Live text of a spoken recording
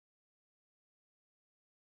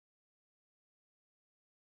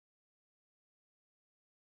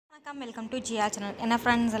Welcome to Zia channel. என்ன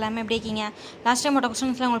friends எல்லாமே எப்படி இருக்கீங்க? லாஸ்ட் டைமோட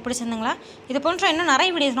கொஸ்டின்ஸ்லாம் உங்களுக்கு பிடிச்சிருந்துங்களா? இது போன்ற இன்னும் நிறைய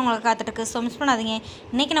வீடியோஸ் உங்களுக்கு காத்துட்ருக்கு. ஸோ மிஸ் பண்ணாதீங்க.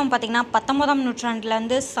 இன்றைக்கி நம்ம பார்த்திங்கன்னா 19ஆம்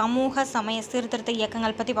நூற்றாண்டில் சமூக சமய சீர்திருத்த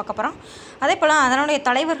இயக்கங்கள் பற்றி பார்க்க போகிறோம். அதே போல் அதனுடைய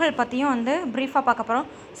தலைவர்கள் பற்றியும் ப்ரீஃபாக பார்க்க போகிறோம்.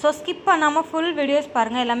 ஸோ ஸ்கிப் பண்ணாமல் ஃபுல் வீடியோஸ்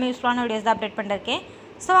பாருங்கள். எல்லாமே யூஸ்ஃபுல்லான வீடியோஸ் தான் அப்டேட் பண்ணிருக்கேன்.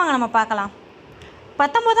 ஸோ வாங்க நம்ம பார்க்கலாம்.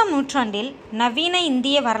 19ஆம் நூற்றாண்டில் நவீன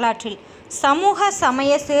இந்திய வரலாற்றில் சமூக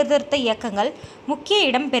சமய சீர்திருத்த இயக்கங்கள் முக்கிய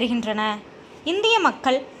இடம் பெறுகின்றன. இந்திய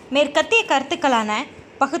மக்கள் மேற்கத்திய கருத்துக்களான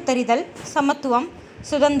பகுத்தறிதல், சமத்துவம்,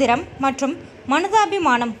 சுதந்திரம் மற்றும்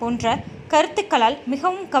மனிதாபிமானம் போன்ற கருத்துக்களால்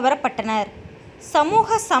மிகவும் கவரப்பட்டனர்.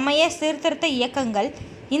 சமூக சமய சீர்திருத்த இயக்கங்கள்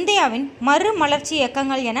இந்தியாவின் மறுமலர்ச்சி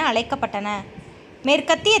இயக்கங்கள் என அழைக்கப்பட்டன.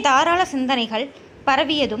 மேற்கத்திய தாராள சிந்தனைகள்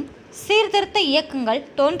பரவியதும் சீர்திருத்த இயக்கங்கள்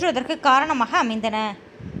தோன்றுவதற்கு காரணமாக அமைந்தன.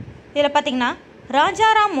 இதில் பார்த்திங்கன்னா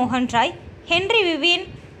ராஜாராம் மோகன் ராய், ஹென்றி விவியன்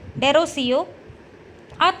டெரோசியோ,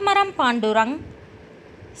 ஆத்மராம் பாண்டுரங்,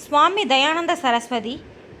 சுவாமி தயானந்த சரஸ்வதி,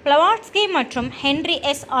 பிளவாட்ஸ்கி மற்றும் ஹென்றி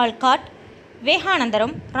எஸ் ஆல்காட்,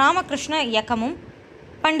 விவேகானந்தரும் ராமகிருஷ்ண இயக்கமும்,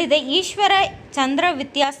 பண்டித ஈஸ்வர சந்திர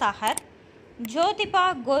வித்யாசாகர், ஜோதிபா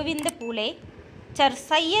கோவிந்த பூலே, சர்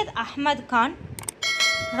சையத் அஹ்மத் கான்,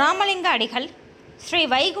 ராமலிங்க அடிகள், ஸ்ரீ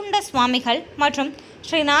வைகுண்ட சுவாமிகள் மற்றும்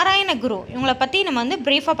ஸ்ரீ நாராயண குரு இவங்களை பற்றி நம்ம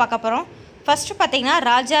ப்ரீஃபாக பார்க்க போகிறோம். ஃபஸ்ட்டு பார்த்திங்கன்னா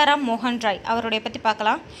ராஜாராம் மோகன் ராய் அவருடைய பற்றி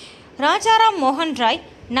பார்க்கலாம். ராஜாராம் மோகன் ராய்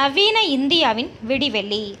நவீன இந்தியாவின்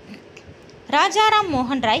விடிவெள்ளி. ராஜாராம்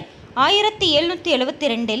மோகன் ராய்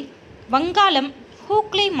 1772 வங்காளம்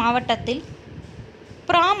ஹூக்ளி மாவட்டத்தில்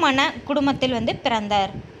பிராமண குடும்பத்தில்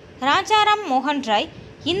பிறந்தார். ராஜாராம் மோகன் ராய்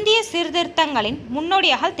இந்திய சீர்திருத்தங்களின்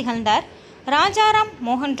முன்னோடியாக திகழ்ந்தார். ராஜாராம்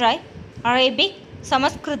மோகன் ராய் அரேபிக்,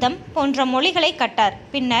 சமஸ்கிருதம் போன்ற மொழிகளை கற்றார்.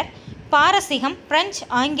 பின்னர் பாரசீகம், பிரெஞ்சு,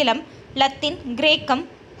 ஆங்கிலம், லத்தீன், கிரேக்கம்,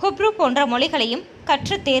 ஹிப்ரு போன்ற மொழிகளையும்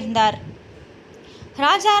கற்று தேர்ந்தார்.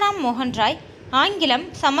 ராஜாராம் மோகன் ராய் ஆங்கிலம்,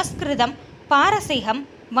 சமஸ்கிருதம், பாரசீகம்,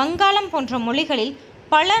 வங்காளம் போன்ற மொழிகளில்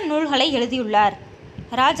பல நூல்களை எழுதியுள்ளார்.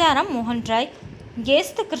 ராஜாராம் மோகன் ராய்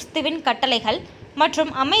இயேசு கிறிஸ்துவின் கட்டளைகள்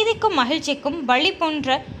மற்றும் அமைதிக்கும் மகிழ்ச்சிக்கும் வழி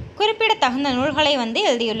போன்ற குறிப்பிடத்தகுந்த நூல்களை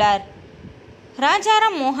எழுதியுள்ளார்.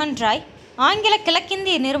 ராஜாராம் மோகன் ராய் ஆங்கில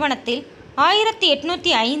கிழக்கிந்திய நிறுவனத்தில்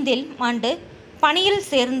 1805 ஆண்டு பணியில்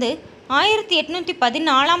சேர்ந்து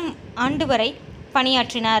 1814 ஆண்டு வரை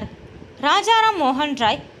பணியாற்றினார். ராஜாராம் மோகன்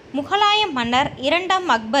ராய் முகலாய மன்னர் 2ஆம்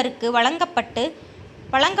அக்பருக்கு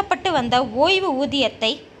வழங்கப்பட்டு வந்த ஓய்வு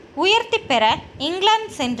ஊதியத்தை உயர்த்தி பெற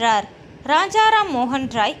இங்கிலாந்து சென்றார். ராஜாராம் மோகன்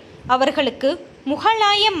ராய் அவர்களுக்கு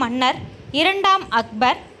முகலாய மன்னர் 2ஆம்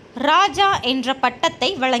அக்பர் ராஜா என்ற பட்டத்தை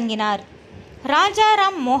வழங்கினார்.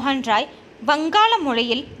 ராஜாராம் மோகன் ராய் வங்காள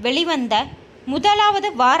மொழியில் வெளிவந்த முதலாவது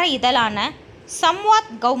வார இதழான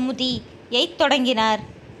சம்வாத் கௌமுதியை தொடங்கினார்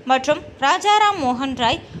மற்றும் ராஜாராம் மோகன்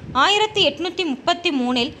ராய்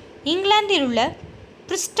 1833 இங்கிலாந்தில் உள்ள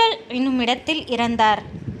பிரிஸ்டல் என்னும் இடத்தில் இறந்தார்.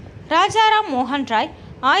 ராஜாராம் மோகன் ராய்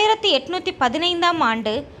 1815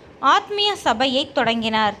 ஆண்டு ஆத்மீய சபையை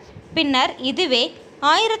தொடங்கினார். பின்னர் இதுவே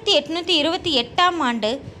 1828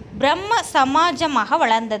 ஆண்டு பிரம்ம சமாஜமாக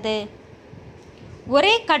வளர்ந்தது.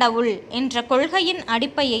 ஒரே கடவுள் என்ற கொள்கையின்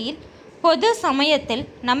அடிப்படையில் பொது சமயத்தில்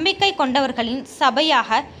நம்பிக்கை கொண்டவர்களின்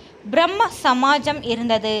சபையாக பிரம்ம சமாஜம்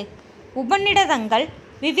இருந்தது. உபநிடதங்கள்,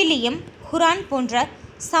 விவிலியம், குரான் போன்ற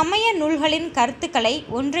சமய நூல்களின் கருத்துக்களை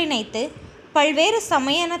ஒன்றிணைத்து பல்வேறு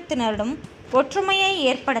சமயத்தினரிடம் ஒற்றுமையை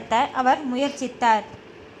ஏற்படுத்த அவர் முயற்சித்தார்.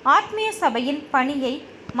 ஆத்மீய சபையின் பணியை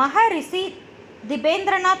மகரிஷி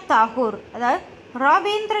திபேந்திரநாத் தாகூர்,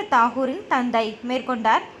 ராபேந்திர தாகூரின் தந்தை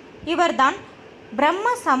மேற்கொண்டார். இவர்தான் பிரம்ம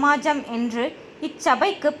சமாஜம் என்று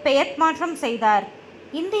இச்சபைக்கு பெயர் மாற்றம் செய்தார்.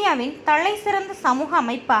 இந்தியாவின் தலை சிறந்த சமூக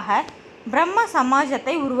அமைப்பாக பிரம்ம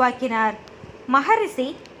சமாஜத்தை உருவாக்கினார். மகரிஷி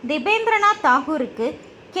திபேந்திரநாத் தாகூருக்கு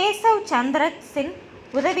கேசவ் சந்திர சென்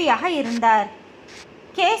உதவியாக இருந்தார்.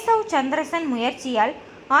 கேசவ் சந்திர சென் முயற்சியால்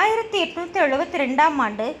 1872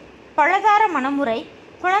 ஆண்டு பலதார மணமுறை,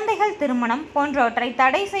 குழந்தைகள் திருமணம் போன்றவற்றை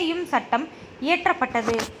தடை செய்யும் சட்டம்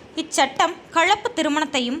இயற்றப்பட்டது. இச்சட்டம் கலப்பு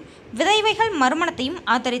திருமணத்தையும் விதவைகள் மறுமணத்தையும்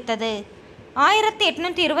ஆதரித்தது.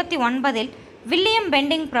 1829 வில்லியம்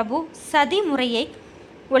பெண்டிங் பிரபு சதி முறையை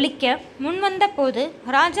ஒழிக்க முன்வந்த போது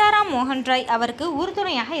ராஜாராம் மோகன் ராய் அவருக்கு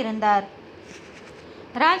உறுதுணையாக இருந்தார்.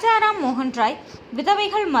 ராஜாராம் மோகன் ராய்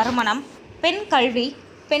விதவைகள் மறுமணம், பெண் கல்வி,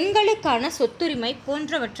 பெண்களுக்கான சொத்துரிமை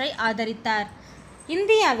போன்றவற்றை ஆதரித்தார்.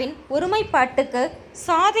 இந்தியாவின் ஒருமைப்பாட்டுக்கு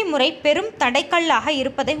சாதி முறை பெரும் தடைக்கல்லாக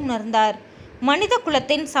இருப்பதை உணர்ந்தார். மனித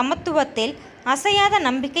குலத்தின் சமத்துவத்தில் அசையாத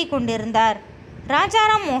நம்பிக்கை கொண்டிருந்தார்.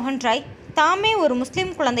 ராஜாராம் மோகன் ராய் தாமே ஒரு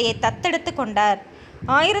முஸ்லிம் குழந்தையை தத்தெடுத்து கொண்டார்.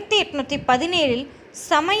 1817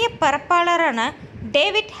 சமய பரப்பாளரான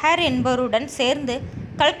டேவிட் ஹேர் என்பவருடன் சேர்ந்து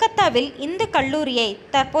கல்கத்தாவில் இந்து கல்லூரியை,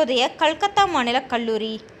 தற்போதைய கல்கத்தா மாநில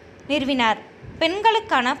கல்லூரி நிறுவினார்.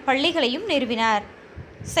 பெண்களுக்கான பள்ளிகளையும் நிறுவினார்.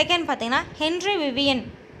 செகண்ட் பார்த்தீங்கன்னா ஹென்றி விவியன்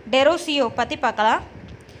டெரோசியோ பற்றி பார்க்கலாம்.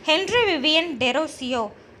 ஹென்றி விவியன் டெரோசியோ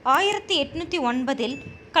 1809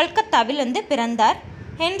 கல்கத்தாவில் பிறந்தார்.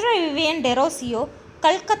 ஹென்றி விவியன் டெரோசியோ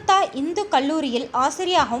கல்கத்தா இந்து கல்லூரியில்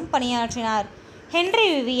ஆசிரியராகவும் பணியாற்றினார். ஹென்றி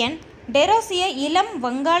விவியன் டெரோசியோ இளம்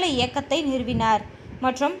வங்காள இயக்கத்தை நிறுவினார்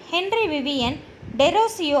மற்றும் ஹென்றி விவியன்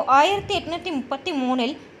டெரோசியோ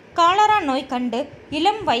 1833 காலரா நோய் கண்டு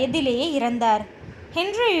இளம் வயதிலேயே இறந்தார்.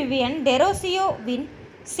 ஹென்றி விவியன் டெரோசியோவின்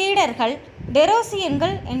சீடர்கள்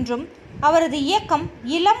டெரோசியன்கள் என்றும் அவரது இயக்கம்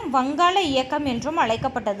இளம் வங்காள இயக்கம் என்றும்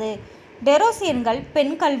அழைக்கப்பட்டது. டெரோசியன்கள்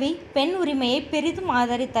பெண் கல்வி, பெண் உரிமையை பெரிதும்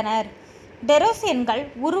ஆதரித்தனர். டெரோசியன்கள்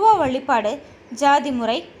உருவ வழிபாடு, ஜாதி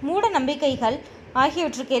முறை, மூட நம்பிக்கைகள்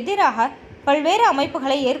ஆகியவற்றுக்கு எதிராக பல்வேறு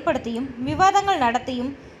அமைப்புகளை ஏற்படுத்தியும் விவாதங்கள்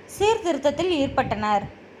நடத்தியும் சீர்திருத்தத்தில் ஈடுபட்டனர்.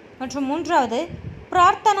 மற்றும் மூன்றாவது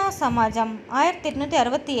பிரார்த்தனா சமாஜம்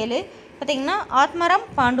 1867 பார்த்திங்கன்னா ஆத்மரம்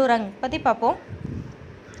பாண்டுரங் பற்றி பார்ப்போம்.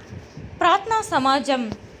 பிரார்த்தனா சமாஜம்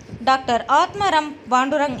டாக்டர் ஆத்மரம்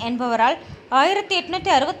பாண்டுரங் என்பவரால்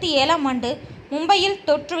 1867 மும்பையில்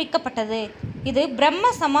தோற்றுவிக்கப்பட்டது. இது பிரம்ம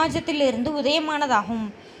சமாஜத்திலிருந்து உதயமானதாகும்.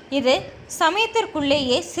 இது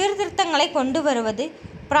சமயத்திற்குள்ளேயே சீர்திருத்தங்களை கொண்டு வருவது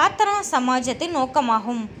பிரார்த்தனா சமாஜத்தின்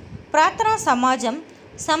நோக்கமாகும். பிரார்த்தனா சமாஜம்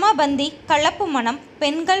சமபந்தி, கலப்பு மனம்,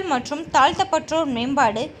 பெண்கள் மற்றும் தாழ்த்தப்பட்டோர்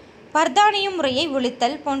மேம்பாடு, பர்தானிய முறையை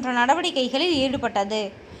ஒழித்தல் போன்ற நடவடிக்கைகளில் ஈடுபட்டது.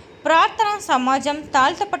 பிரார்த்தனா சமாஜம்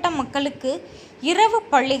தாழ்த்தப்பட்ட மக்களுக்கு இரவு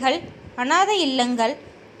பள்ளிகள், அனாதை இல்லங்கள்,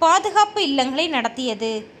 பாதுகாப்பு இல்லங்களை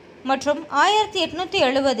நடத்தியது. மற்றும்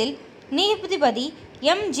 1870 நீதிபதி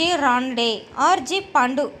M.J. ரானடே, R.J.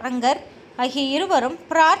 பாண்டுரங்கர் ஆகிய இருவரும்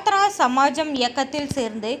பிரார்த்தனா சமாஜம் இயக்கத்தில்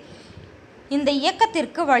சேர்ந்து இந்த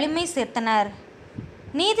இயக்கத்திற்கு வலிமை சேர்த்தனர்.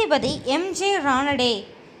 நீதிபதி M.J. ரானடே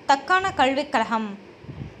தக்கான கல்விக் கழகம்.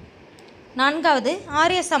 நான்காவது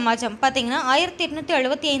ஆரிய சமாஜம் பார்த்திங்கன்னா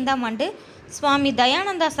 1875 சுவாமி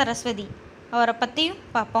தயானந்தா சரஸ்வதி அவரை பற்றியும்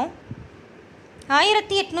பார்ப்போம்.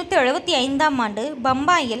 1875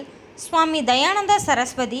 பம்பாயில் சுவாமி தயானந்தா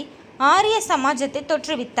சரஸ்வதி ஆரிய சமாஜத்தை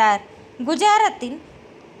தோற்றுவித்தார். குஜராத்தின்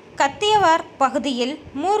கத்தியவார் பகுதியில்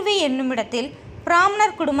மூர்வி என்னுமிடத்தில்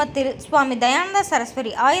பிராமணர் குடும்பத்தில் சுவாமி தயானந்தா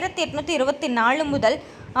சரஸ்வதி 1824 முதல்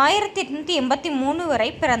 1883 வரை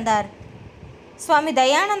பிறந்தார். சுவாமி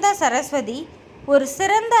தயானந்தா சரஸ்வதி ஒரு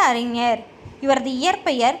சிறந்த அறிஞர். இவரது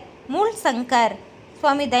இயற்பெயர் மூல் சங்கர்.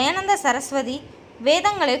 சுவாமி தயானந்தா சரஸ்வதி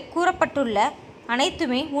வேதங்களில் கூறப்பட்டுள்ள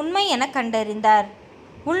அனைத்துமே உண்மை என கண்டறிந்தார்.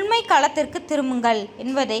 உண்மை காலத்திற்கு திரும்புங்கள்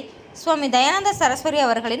என்பதே சுவாமி தயானந்தா சரஸ்வதி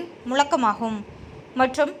அவர்களின் முழக்கமாகும்.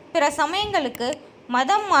 மற்றும் பிற சமயங்களுக்கு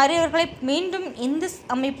மதம் மாறியவர்களை மீண்டும் இந்து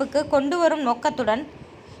அமைப்புக்கு கொண்டு வரும் நோக்கத்துடன்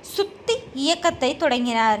சுத்தி இயக்கத்தை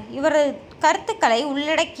தொடங்கினார். இவரது கருத்துக்களை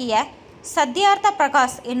உள்ளடக்கிய சத்யார்த்த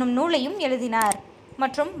பிரகாஷ் என்னும் நூலையும் எழுதினார்.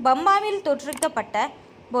 மற்றும் பம்பாயில் தோற்றுவிக்கப்பட்ட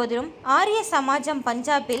போதிலும் ஆரிய சமாஜம்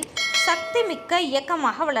பஞ்சாபில் சக்தி மிக்க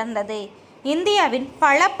இயக்கமாக வளர்ந்தது. இந்தியாவின்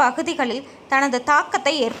பல பகுதிகளில் தனது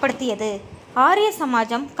தாக்கத்தை ஏற்படுத்தியது. ஆரிய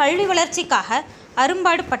சமாஜம் கல்வி வளர்ச்சிக்காக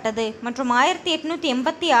அரும்பாடுபட்டது. மற்றும்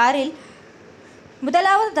 1886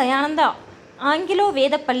 முதலாவது தயானந்தா ஆங்கிலோ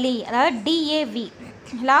வேத பள்ளி அதாவது DAV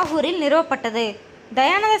லாகூரில் நிறுவப்பட்டது.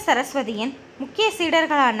 தயானந்த சரஸ்வதியின் முக்கிய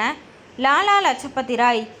சீடர்களான லாலா லஜபதி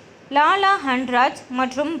ராய், லாலா ஹன்ராஜ்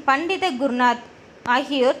மற்றும் பண்டித குருநாத்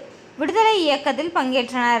ஆகியோர் விடுதலை இயக்கத்தில்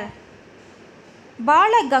பங்கேற்றனர்.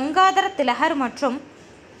 பால கங்காதர திலகர் மற்றும்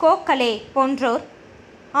கோகலே போன்றோர்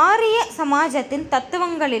ஆரிய சமாஜத்தின்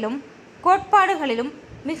தத்துவங்களிலும் கோட்பாடுகளிலும்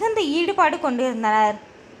மிகுந்த ஈடுபாடு கொண்டிருந்தனர்.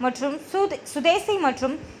 மற்றும் சுதேசி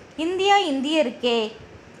மற்றும் இந்தியா இந்தியருக்கே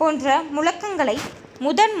போன்ற முழக்கங்களை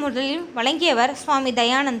முதலில் வழங்கியவர் சுவாமி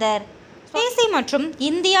தயானந்தர். சுதேசி மற்றும்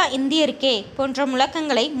இந்தியா இந்தியருக்கே போன்ற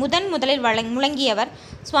முழக்கங்களை முதலில் முழங்கியவர்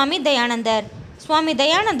சுவாமி தயானந்தர். சுவாமி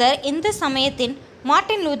தயானந்தர் இந்து சமயத்தின்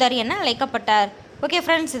மார்ட்டின் லூதர் என அழைக்கப்பட்டார். ஓகே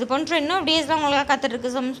ஃப்ரெண்ட்ஸ், இது போன்ற இன்னும் வீடியோஸ்லாம் உங்களுக்கு காத்துட்ருக்கு.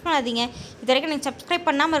 ஸோ மிஸ் பண்ணாதீங்க. இது வரைக்கும் நீங்கள் சப்ஸ்கிரைப்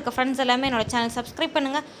பண்ணாமல் இருக்க ஃப்ரெண்ட்ஸ் எல்லாமே என்னோட சேனல் சப்ஸ்கிரைப்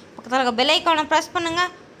பண்ணுங்கள். பக்கத்தில் இருக்க பெல் ஐக்கானை ப்ரெஸ்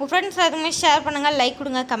பண்ணுங்கள். உங்கள் ஃப்ரெண்ட்ஸ் எல்லாத்துக்குமே ஷேர் பண்ணுங்கள், லைக்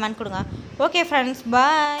கொடுங்க, கமெண்ட் கொடுங்க. ஓகே ஃப்ரெண்ட்ஸ்,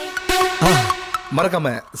 பாய்.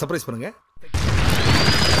 மறக்காமல் சர்ப்ரைஸ் பண்ணுங்கள்.